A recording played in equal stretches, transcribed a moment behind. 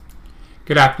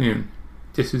Good afternoon.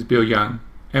 This is Bill Young,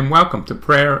 and welcome to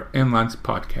Prayer and Lunch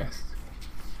Podcast.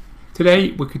 Today,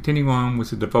 we're continuing on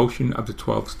with the devotion of the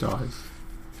 12 stars.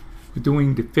 We're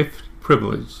doing the fifth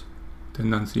privilege, the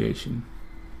Annunciation.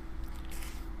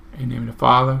 In the name of the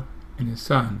Father, and the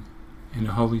Son, and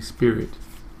the Holy Spirit.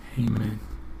 Amen.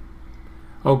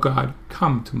 O God,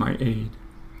 come to my aid.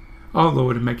 O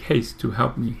Lord, and make haste to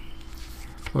help me.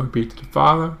 Glory be to the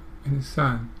Father, and the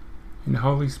Son, and the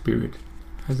Holy Spirit,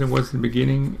 as it was in the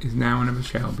beginning, is now, and ever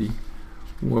shall be,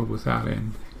 world without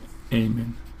end.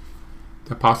 Amen.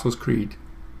 The Apostles' Creed.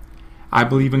 I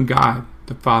believe in God,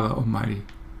 the Father Almighty,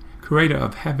 creator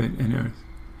of heaven and earth.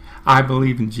 I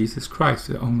believe in Jesus Christ,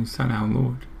 the only Son, our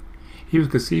Lord. He was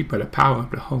conceived by the power of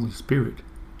the Holy Spirit,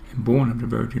 and born of the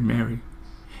Virgin Mary.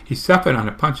 He suffered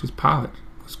under Pontius Pilate,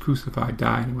 was crucified,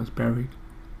 died, and was buried.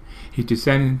 He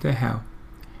descended into hell,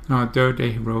 and on the third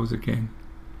day he rose again.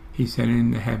 He ascended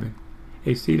into heaven,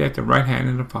 a seat at the right hand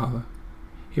of the Father.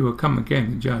 He will come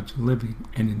again to judge the living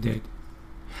and the dead.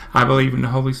 I believe in the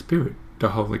Holy Spirit, the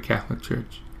Holy Catholic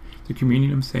Church, the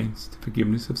communion of saints, the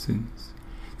forgiveness of sins,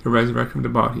 the resurrection of the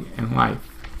body, and life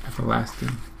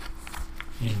everlasting.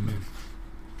 Amen.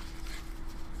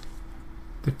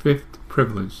 The fifth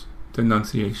privilege, the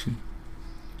Annunciation.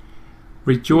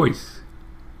 Rejoice,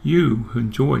 you who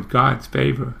enjoyed God's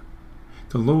favor.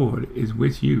 The Lord is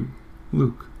with you.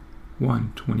 Luke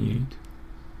 1:28.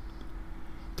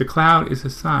 The cloud is a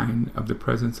sign of the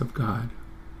presence of God.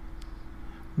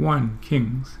 1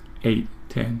 Kings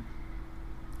 8:10.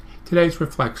 Today's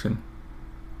reflection.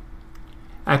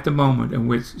 At the moment in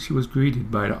which she was greeted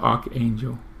by the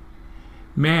archangel,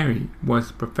 Mary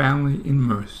was profoundly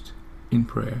immersed in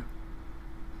prayer.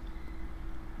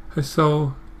 Her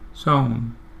soul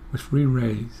shone with three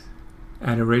rays: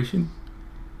 adoration,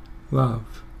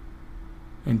 love,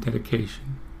 and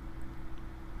dedication.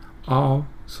 All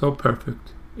so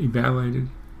perfect, evaluated,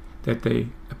 that they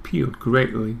appealed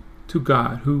greatly to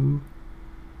God, who,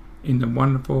 in the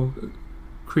wonderful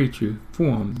creature,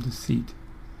 formed the seat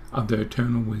of their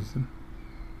eternal wisdom.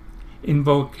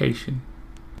 Invocation.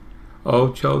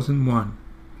 O chosen one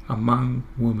among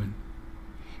women,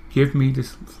 give me the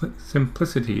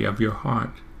simplicity of your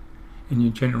heart and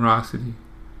your generosity,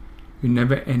 your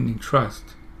never-ending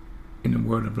trust in the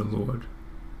word of the Lord.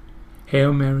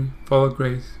 Hail Mary, full of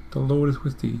grace, the Lord is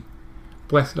with thee.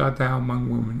 Blessed art thou among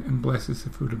women, and blessed is the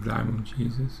fruit of thy womb,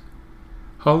 Jesus.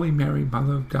 Holy Mary,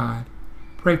 Mother of God,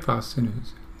 pray for us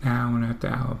sinners, now and at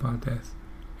the hour of our death.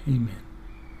 Amen.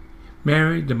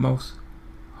 Mary, the most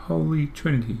holy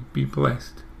Trinity, be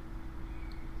blessed,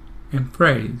 and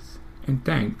praised, and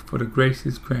thanked for the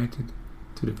graces granted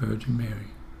to the Virgin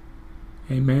Mary.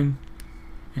 Amen,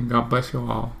 and God bless you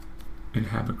all, and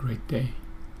have a great day.